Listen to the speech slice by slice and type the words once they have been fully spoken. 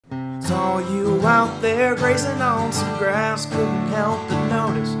To all you out there grazing on some grass, couldn't help but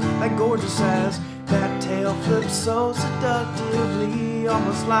notice that gorgeous ass. That tail flips so seductively,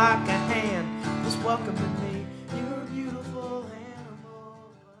 almost like a hand was welcoming me. You're a beautiful animal,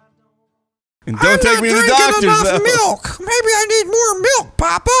 but I don't... And don't take me to the doctor's. Enough milk. Maybe I need more milk,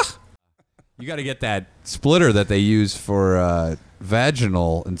 Papa. You got to get that splitter that they use for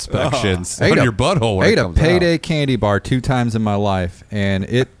vaginal inspections on your butthole. I ate a PayDay candy bar 2 times in my life, and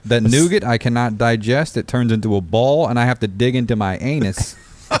that nougat I cannot digest. It turns into a ball, and I have to dig into my anus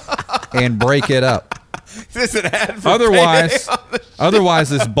and break it up. This an ad for Otherwise,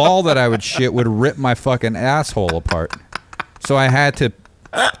 this ball that I would shit would rip my fucking asshole apart. So I had to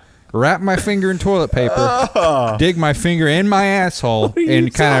wrap my finger in toilet paper, dig my finger in my asshole,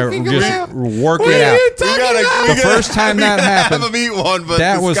 and kind of just work it out. The first time that happened,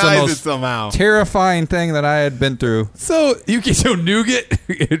 that was the most terrifying thing that I had been through. So you get so nougat,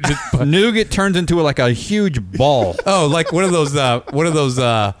 nougat turns into like a huge ball. Oh, like one of those,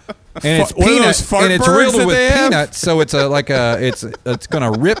 and it's peanuts, and it's riddled with peanuts, so it's it's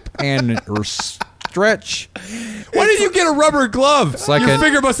gonna rip and stretch. Why did you get a rubber glove? It's like your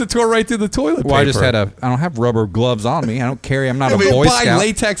finger must have tore right through the toilet paper. I don't have rubber gloves on me. I don't carry. I'm not a Boy Scout. Buy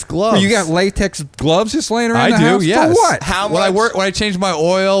latex gloves. Well, you got latex gloves just laying around the house? Yes. For what? How much? When I change my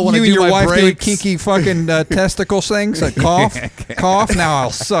oil, when I do and your my wife brakes. doing kinky fucking testicle things, like cough. Now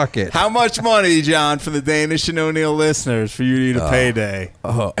I'll suck it. How much money, John, for the Danish and O'Neill listeners for you to eat a PayDay?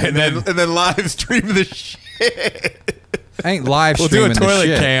 And then live stream the shit. I ain't live We'll streaming do a toilet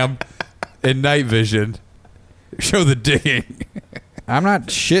the shit. cam in night vision. Show the digging. I'm not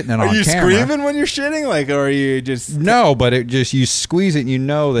shitting it on camera. Are you screaming when you're shitting? Like, or are you just... No, but you squeeze it and you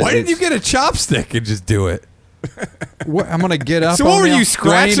know that. Why didn't you get a chopstick and just do it? I'm going to get up. So what were you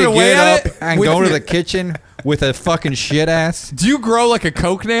scratching away at it? And go to the kitchen with a fucking shit ass? Do you grow like a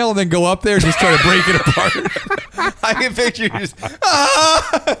coke nail and then go up there and just try to break it apart? I can picture you just...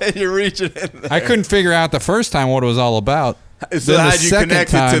 and you're reaching in there. I couldn't figure out the first time what it was all about. So how'd you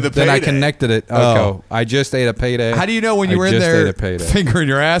connect it to the PayDay? Then I connected it. Okay, I just ate a PayDay. How do you know when you were in there fingering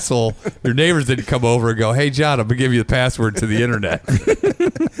your asshole, your neighbors didn't come over and go, "Hey, John, I'm going to give you the password to the internet."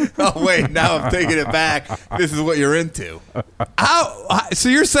 Oh, wait, now I'm taking it back. This is what you're into. So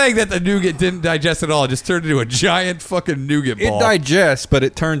you're saying that the nougat didn't digest at all. It just turned into a giant fucking nougat ball. It digests, but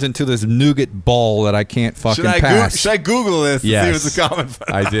it turns into this nougat ball that I can't fucking pass. Should I Google this and see what's the comment?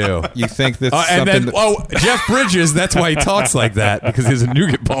 I do. You think this is and something... then, Jeff Bridges, that's why he talks like that, because he has a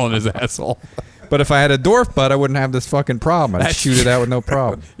nougat ball in his asshole. But if I had a dwarf butt, I wouldn't have this fucking problem. I'd shoot it out with no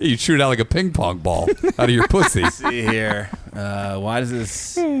problem. Yeah, you'd shoot it out like a ping pong ball out of your pussy. Let's see here. Why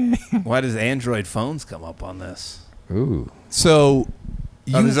does Android phones come up on this? Ooh. So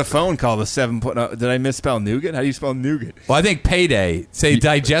there's a phone called the 7. Did I misspell nougat? How do you spell nougat? Well, I think PayDay. Say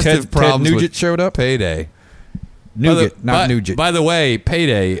digestive problems. Ted Nugent showed up? PayDay. Nougat, not Nugent. By the way,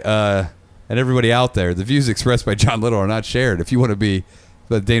 PayDay, and everybody out there, the views expressed by John Little are not shared. If you want to be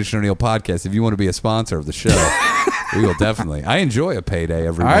the Danish and O'Neill podcast, if you want to be a sponsor of the show, we will definitely. I enjoy a PayDay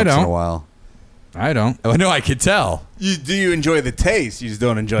every once in a while. I don't. Oh, no, I could tell. Do you enjoy the taste? You just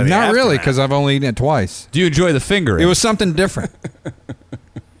don't enjoy the Not really, aftermath. because I've only eaten it twice. Do you enjoy the fingering? It was something different.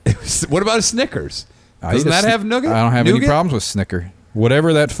 What about a Snickers? Doesn't that have nougat? I don't have any problems with Snicker.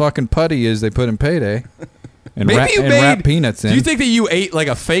 Whatever that fucking putty is they put in PayDay. And wrap peanuts in. Do you think that you ate like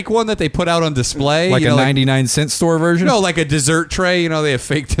a fake one that they put out on display? Like a 99-cent store version? No, like a dessert tray. You know, they have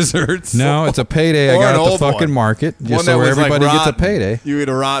fake desserts. No, it's a PayDay I got at the fucking market. Just so everybody gets a PayDay. You eat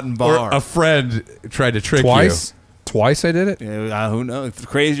a rotten bar. Or a friend tried to trick you. Twice I did it? Yeah, who knows?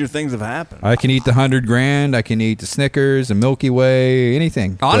 Crazier things have happened. I can eat the 100 grand. I can eat the Snickers, the Milky Way,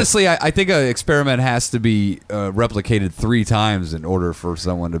 anything. Honestly, I think an experiment has to be replicated 3 times in order for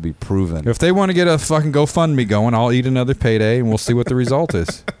someone to be proven. If they want to get a fucking GoFundMe going, I'll eat another PayDay, and we'll see what the result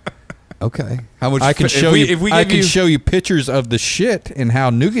is. Okay. How much? I can show you. Show you pictures of the shit and how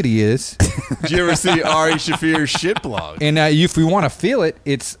nougaty is. Did you ever see Ari Shafir's shit blog? And if we want to feel it,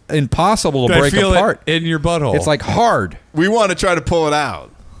 it's impossible to break feel apart it in your butthole. It's like hard. We want to try to pull it out.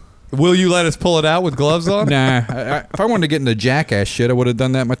 Will you let us pull it out with gloves on? Nah. If I wanted to get into jackass shit, I would have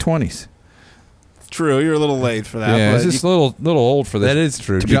done that in my 20s. True, you're a little late for that. Yeah, it's just a little old for this. That is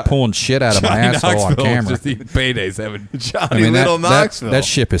true. To be pulling shit out of my asshole on camera. Just eating PayDays, having Johnny Little Knoxville. That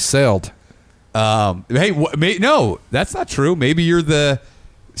ship has sailed. Hey, no, that's not true. Maybe you're the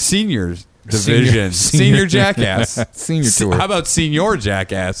seniors division, senior jackass, senior tour. How about senior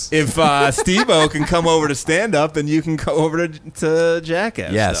jackass? If Steve-O can come over to stand up, then you can go over to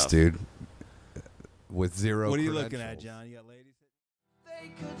jackass. Yes, stuff. dude. With zero. What are you looking at, John? You got ladies? They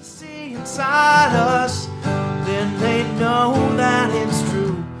could see inside us, then they know that it's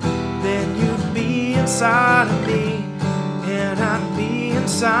true. inside of me, and I'd be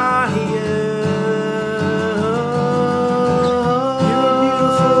inside of you.